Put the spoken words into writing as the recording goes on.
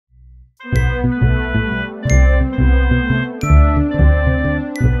Bring,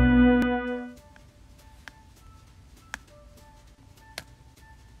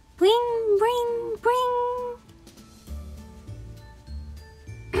 bring, bring.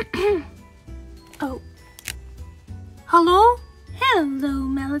 Oh. Hello? Hello,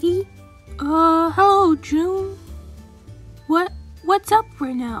 Melody. Hello, June. What's up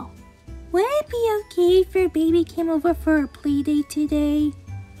right now? Would it be okay if your baby came over for a play date today?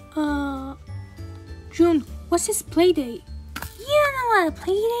 June, what's this play date? You don't know what a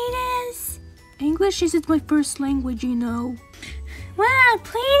play date is? English isn't my first language, you know. Well,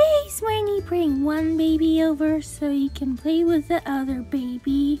 play date is when you bring one baby over so you can play with the other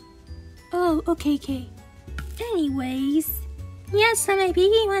baby. Oh, okay. Anyways, yes, so my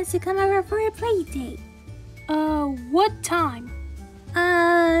baby wants to come over for a play date. What time?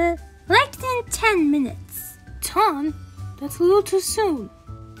 Like in 10 minutes. 10? That's a little too soon.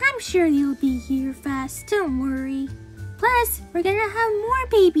 I'm sure you'll be here fast, don't worry. Plus, we're gonna have more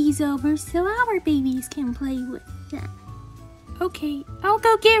babies over so our babies can play with them. Okay, I'll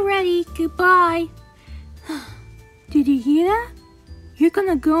go get ready. Goodbye. Did you hear that? You're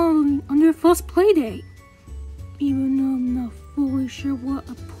gonna go on your first play date. Even though I'm not fully sure what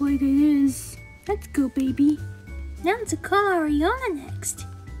a play date is. Let's go, baby. Now to call Arianna next.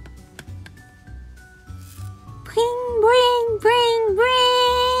 Bring,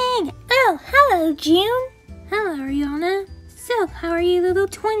 bring. Oh, hello, June. Hello, Arianna. So, how are you little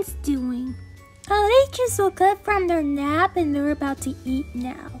twins doing? Oh, they just woke up from their nap and they're about to eat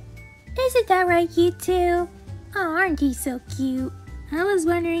now. Isn't that right, you two? Oh, aren't you so cute? I was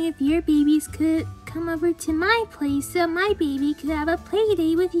wondering if your babies could come over to my place so my baby could have a play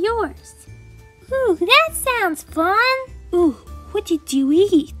date with yours. Ooh, that sounds fun. Ooh, what did you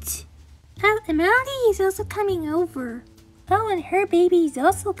eat? Oh, and Melody is also coming over. Oh, and her baby is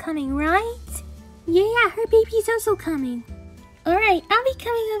also coming, right? Yeah, her baby's also coming. Alright, I'll be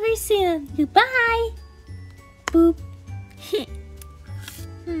coming over soon. Goodbye. Boop.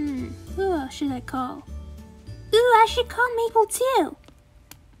 Who else should I call? Ooh, I should call Maple too.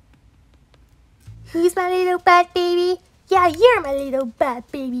 Who's my little bad baby? Yeah, you're my little bad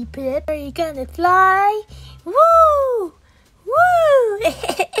baby, Pip. Are you gonna fly? Woo! Woo!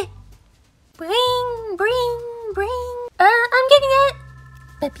 Bring. I'm getting it.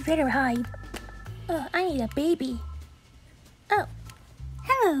 But you better hide. Oh, I need a baby. Oh,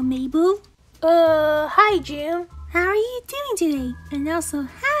 hello, Mabel. Hi, June. How are you doing today? And also,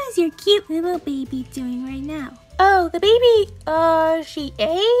 how is your cute little baby doing right now? Oh, the baby, she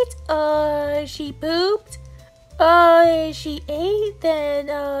ate, she pooped, she ate,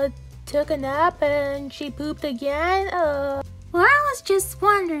 then, took a nap, and she pooped again, Well, I was just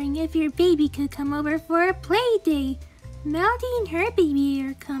wondering if your baby could come over for a play date. Melody and her baby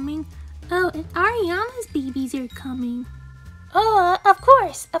are coming. Oh, and Arianna's babies are coming. Oh, of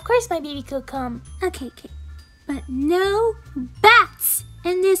course my baby could come. Okay. But no bats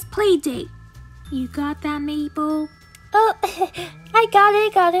in this play date. You got that, Mabel? Oh, I got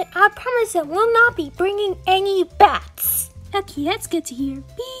it. I promise I will not be bringing any bats. Okay, that's good to hear.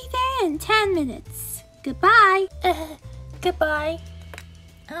 Be there in 10 minutes. Goodbye. Goodbye.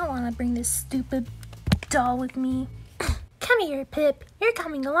 I don't want to bring this stupid doll with me. Come here, Pip. You're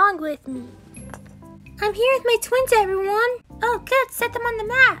coming along with me. I'm here with my twins, everyone. Oh, good. Set them on the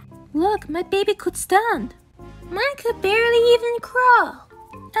mat. Look, my baby could stand. Mine could barely even crawl.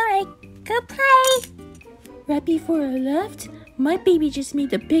 Alright, go play. Right before I left, my baby just made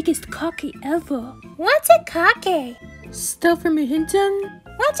the biggest cocky ever. What's a cocky? Stuff from a hinton.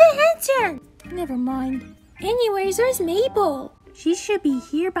 What's a hinton? Never mind. Anyways, where's Mabel? She should be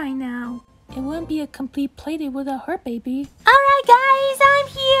here by now. It wouldn't be a complete playdate without her baby. Alright guys, I'm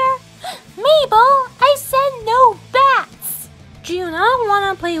here. Mabel, I said no bats. June, I don't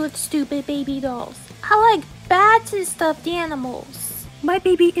want to play with stupid baby dolls. I like bats and stuffed animals. My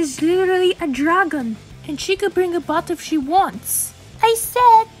baby is literally a dragon, and she could bring a bat if she wants. I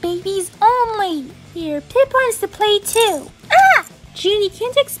said babies only. Here, Pip wants to play too. Ah! June, you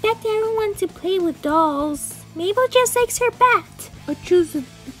can't expect everyone to play with dolls. Mabel just likes her bat. I choose a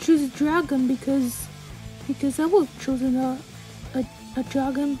dragon because I would have chosen a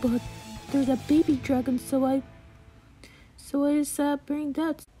dragon, but there's a baby dragon, so I just bring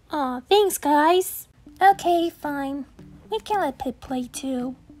that. Aw, thanks guys. Okay, fine. We can let Pip play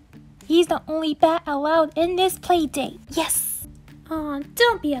too. He's the only bat allowed in this play date. Yes! Aw,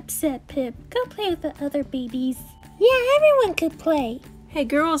 don't be upset, Pip. Go play with the other babies. Yeah, everyone could play. Hey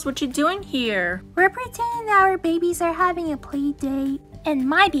girls, what you doing here? We're pretending that our babies are having a play date. And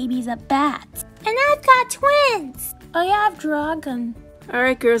my baby's a bat. And I've got twins. I have dragon.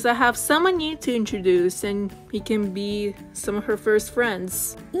 Alright girls, I have someone new to introduce and he can be some of her first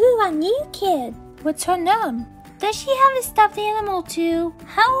friends. Ooh, a new kid. What's her name? Does she have a stuffed animal too?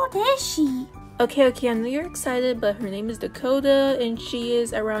 How old is she? Okay, I know you're excited, but her name is Dakota and she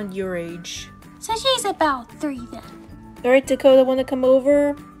is around your age. So she's about 3 then. Alright Dakota, wanna come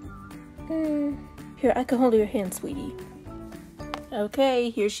over? Here, I can hold your hand, sweetie. Okay,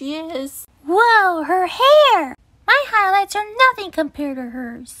 here she is. Whoa, her hair! My highlights are nothing compared to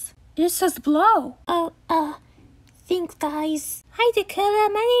hers. It says blow. Thanks guys. Hi Dakota,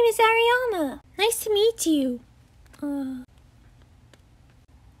 my name is Arianna. Nice to meet you.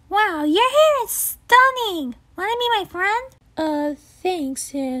 Wow, your hair is stunning. Wanna be my friend?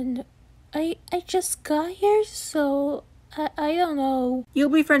 Thanks, and I just got here, so I don't know. You'll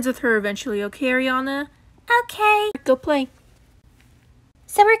be friends with her eventually, okay, Arianna? Okay. Go play.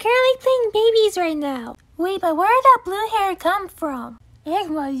 So we're currently playing babies right now. Wait, but where did that blue hair come from?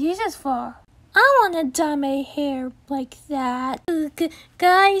 And what is this for? I want to dye my hair like that.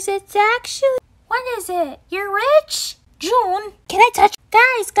 Guys, it's actually... What is it? You're rich? June, can I touch...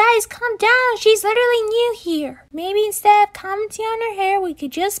 Guys, calm down. She's literally new here. Maybe instead of commenting on her hair, we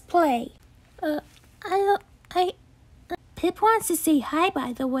could just play. Pip wants to say hi,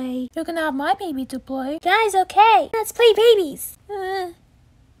 by the way. You're gonna have my baby to play. Guys, okay. Let's play babies.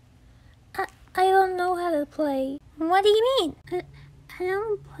 I don't know how to play. What do you mean? I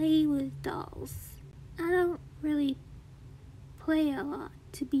don't play with dolls. I don't really play a lot,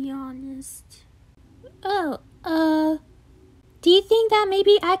 to be honest. Do you think that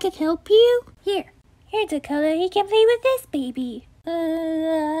maybe I could help you? Here, Dakota, you can play with this baby.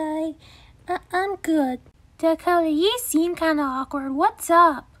 I'm good. Dakota, you seem kinda awkward. What's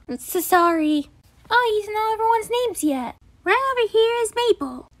up? So sorry. Oh, you don't know everyone's names yet. Right over here is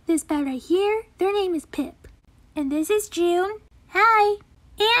Maple. This bat right here, their name is Pip. And this is June. Hi.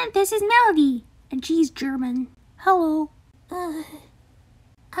 And this is Melody. And she's German. Hello.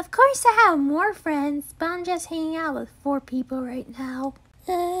 Of course I have more friends, but I'm just hanging out with 4 people right now.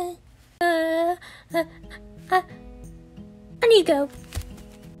 I need to go.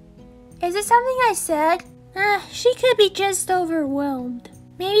 Is it something I said? She could be just overwhelmed.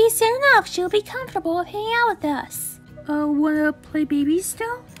 Maybe soon enough she'll be comfortable with hanging out with us. Wanna play baby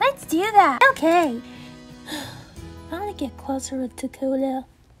still? Let's do that. Okay. I wanna get closer with Dakota.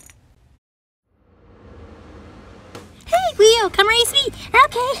 Hey, Leo, come race me.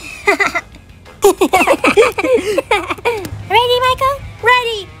 Okay. Ready, Michael?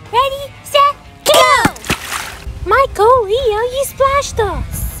 Ready, set, go! Michael, Leo, you splashed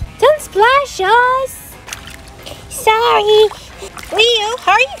us. Don't splash us. Sorry. Leo,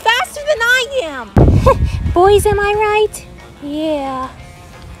 how are you faster than I am? Boys, am I right? Yeah.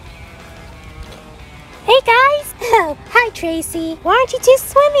 Hey, guys. Oh, hi, Tracy. Why aren't you two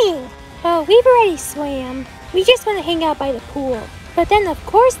swimming? Oh, we've already swam. We just want to hang out by the pool. But then, of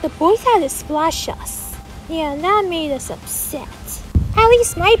course, the boys had to splash us. Yeah, and that made us upset. At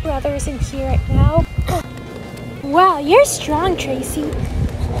least my brother isn't here right now. Wow, you're strong, Tracy.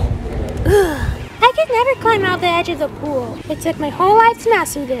 I could never climb out the edge of the pool. It took my whole life to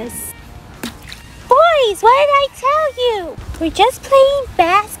master this. Boys, what did I tell you? We're just playing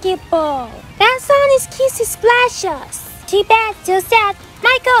basketball. That's not an excuse to splash us. Too bad, so sad.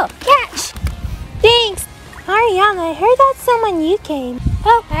 Michael, catch! Thanks. Arianna, I heard that someone new came.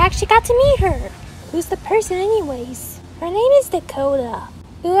 Oh, I actually got to meet her. Who's the person anyways? Her name is Dakota.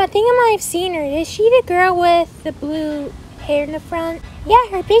 Ooh, I think I might have seen her. Is she the girl with the blue hair in the front? Yeah,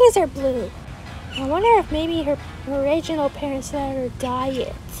 her bangs are blue. I wonder if maybe her original parents let her dye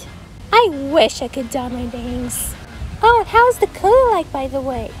it. I wish I could dye my bangs. Oh, and how's Dakota like, by the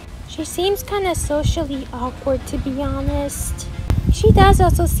way? She seems kind of socially awkward, to be honest. She does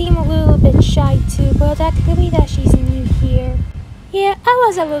also seem a little bit shy too, but that could be that she's new here. Yeah, I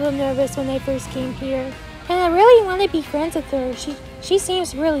was a little nervous when I first came here. And I really want to be friends with her. She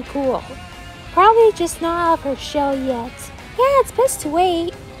seems really cool. Probably just not out of her shell yet. Yeah, it's best to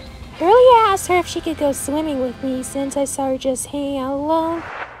wait. Earlier I asked her if she could go swimming with me since I saw her just hanging out alone.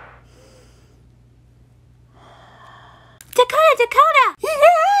 Dakota!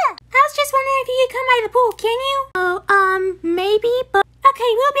 I was just wondering if you could come by the pool, can you? Oh, maybe, but...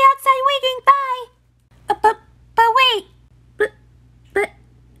 Okay, we'll be outside waiting, bye! But wait! But...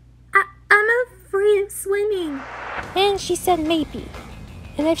 I'm afraid of swimming. And she said maybe.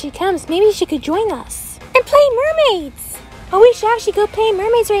 And if she comes, maybe she could join us. And play mermaids! Oh, we should actually go play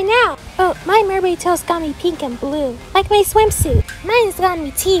mermaids right now. Oh, my mermaid tail's got me pink and blue, like my swimsuit. Mine's got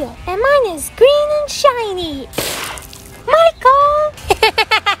me teal, and mine is green and shiny. Michael!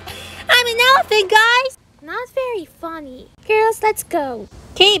 I'm an elephant, guys! Not very funny. Girls, let's go.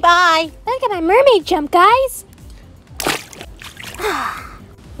 Okay, bye. Look at my mermaid jump, guys.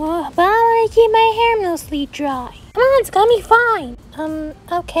 Oh, but I want to keep my hair mostly dry. Come on, it's gonna be fine.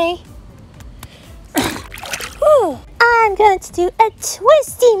 Okay. I'm going to do a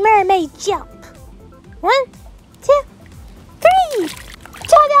twisty mermaid jump. 1, 2, 3.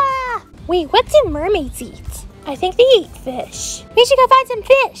 Ta-da! Wait, what do mermaids eat? I think they eat fish. We should go find some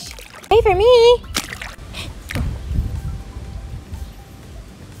fish. Wait for me.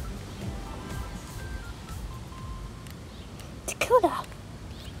 Dakota.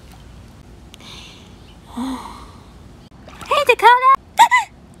 Hey, Dakota!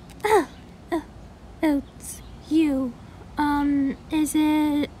 Oh, it's you. Is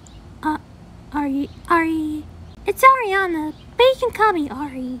it... Ari... It's Arianna, but you can call me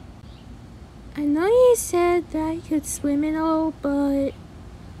Ari. I know you said that I could swim in all, but...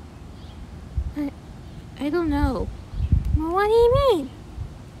 I don't know. Well, what do you mean?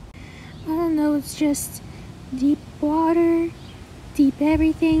 I don't know, it's just deep water, deep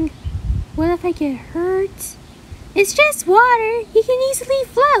everything. What if I get hurt? It's just water. You can easily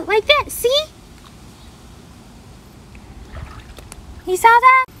float like that, see? You saw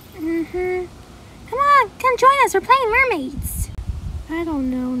that? Mm-hmm. Come on, come join us. We're playing mermaids. I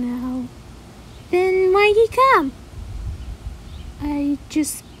don't know now. Then why'd you come? I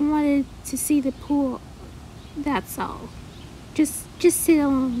just wanted to see the pool. That's all. Just sit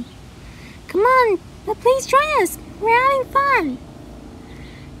alone. Come on, please join us. We're having fun.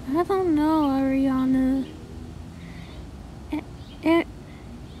 I don't know, Arianna.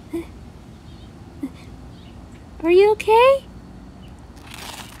 Are you okay?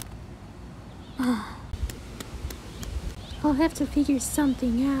 I'll have to figure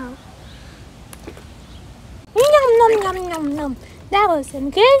something out. Nom nom nom nom nom. That was some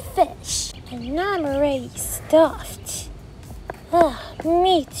good fish. And I'm already stuffed.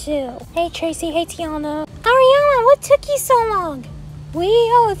 Me too. Hey Tracy, hey Tiana. Arianna, what took you so long? We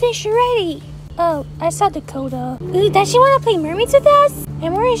ate all the fish already. Oh, I saw Dakota. Ooh, does she want to play mermaids with us?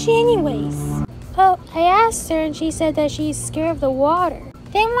 And where is she anyways? Oh, I asked her and she said that she's scared of the water.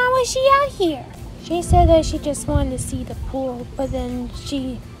 Then why was she out here? She said that she just wanted to see the pool, but then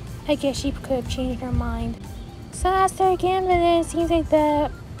I guess she could have changed her mind. So I asked her again, but then it seems like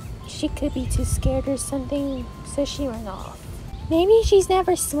that she could be too scared or something, so she ran off. Maybe she's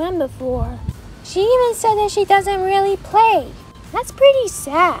never swum before. She even said that she doesn't really play. That's pretty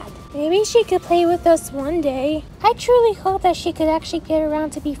sad. Maybe she could play with us one day. I truly hope that she could actually get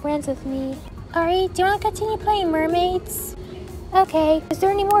around to be friends with me. Ari, do you want to continue playing mermaids? Okay. Is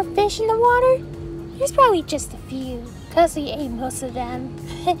there any more fish in the water? There's probably just a few, because we ate most of them.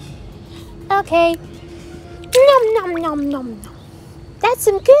 Okay. Nom nom nom nom nom. That's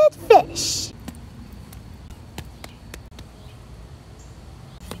some good fish.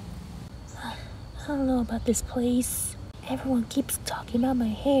 I don't know about this place. Everyone keeps talking about my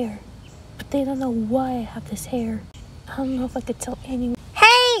hair, but they don't know why I have this hair. I don't know if I could tell anyone.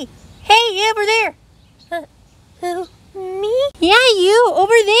 Hey! Hey, you over there! Who? Me? Yeah, you,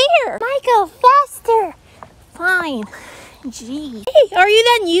 over there! Michael, faster! Fine. Gee. Hey, are you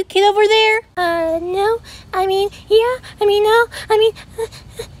that new kid over there? No. I mean, yeah. I mean, no. I mean...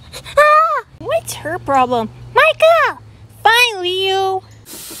 Ah! What's her problem? Michael! Fine, Leo.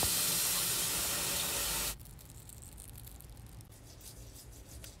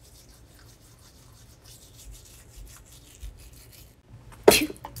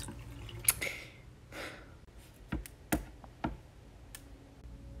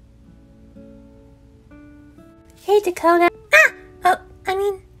 Hey, Dakota. Ah! Oh, I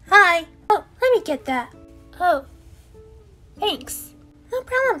mean, hi. Oh, let me get that. Oh. Thanks. No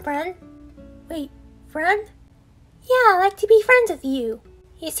problem, friend. Wait, friend? Yeah, I like to be friends with you.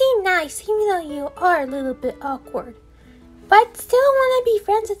 You seem nice, even though you are a little bit awkward. But I'd still want to be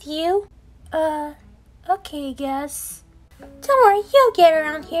friends with you. Okay, I guess. Don't worry, you'll get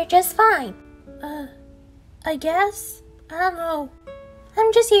around here just fine. I guess? I don't know.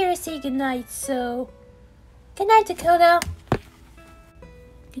 I'm just here to say goodnight, so... Good night, Dakota.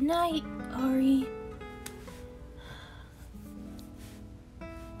 Good night, Ari.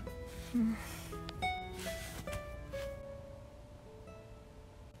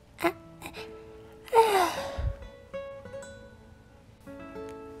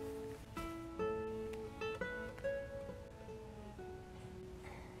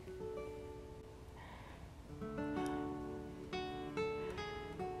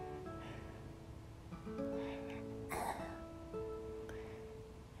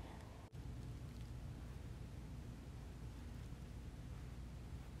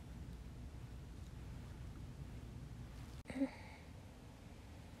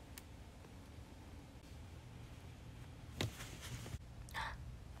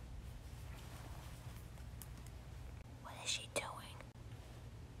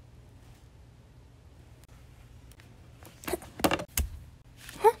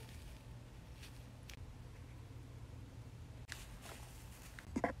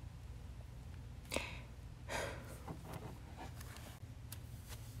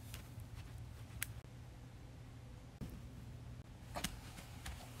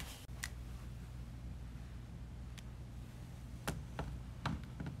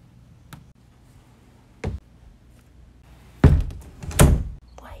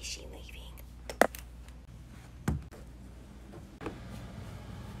 is she leaving?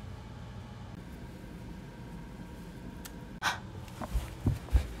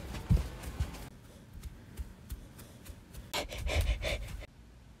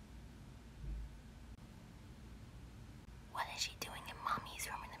 What is she doing in Mommy's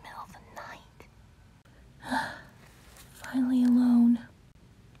room in the middle of the night? Finally alone.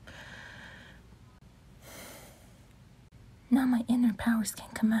 Now my inner powers can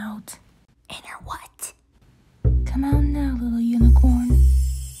come out. Inner what? Come out now, little unicorn.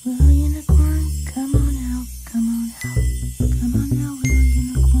 Little unicorn, come on out, come on out. Come on now, little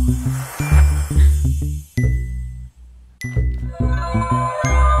unicorn.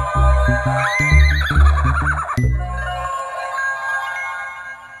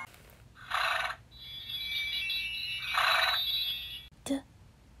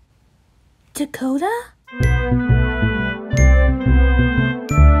 Dakota?